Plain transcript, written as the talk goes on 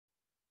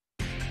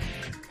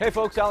Hey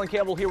folks, Alan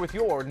Campbell here with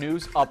your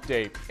news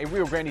update. A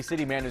Rio Grande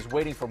City man is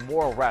waiting for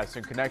more arrests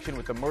in connection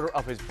with the murder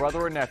of his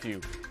brother and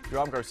nephew.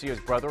 Joam Garcia's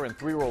brother and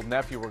 3-year-old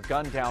nephew were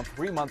gunned down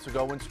 3 months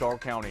ago in Starr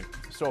County.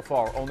 So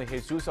far, only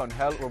Jesus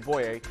Angel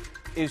Roboye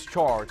is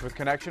charged with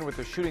connection with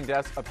the shooting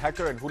deaths of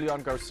Hector and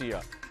Julian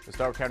Garcia. The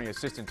Starr County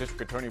Assistant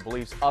District Attorney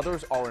believes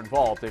others are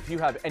involved. If you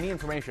have any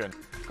information,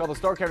 call the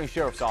Starr County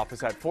Sheriff's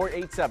Office at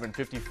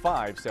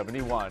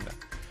 487-5571.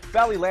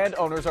 Valley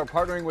landowners are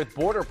partnering with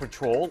Border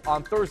Patrol.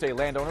 On Thursday,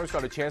 landowners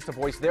got a chance to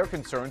voice their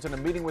concerns in a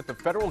meeting with the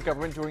federal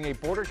government during a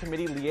Border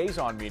Committee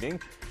liaison meeting.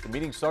 The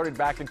meeting started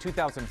back in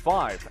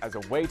 2005 as a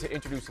way to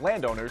introduce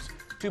landowners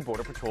to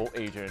Border Patrol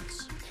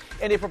agents.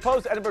 And a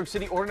proposed Edinburg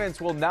City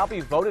Ordinance will now be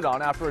voted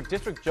on after a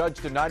district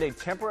judge denied a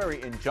temporary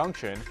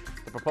injunction.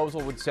 The proposal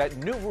would set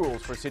new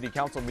rules for city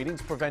council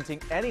meetings, preventing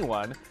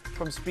anyone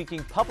from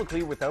speaking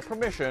publicly without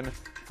permission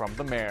from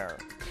the mayor.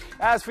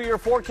 As for your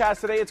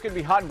forecast today, it's going to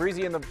be hot and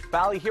breezy in the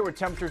valley here with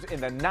temperatures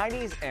in the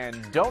 90s.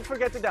 And don't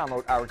forget to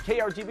download our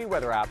KRGV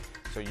weather app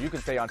so you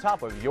can stay on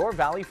top of your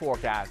valley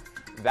forecast.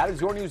 That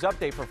is your news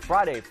update for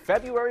Friday,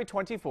 February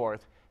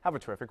 24th. Have a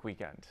terrific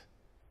weekend.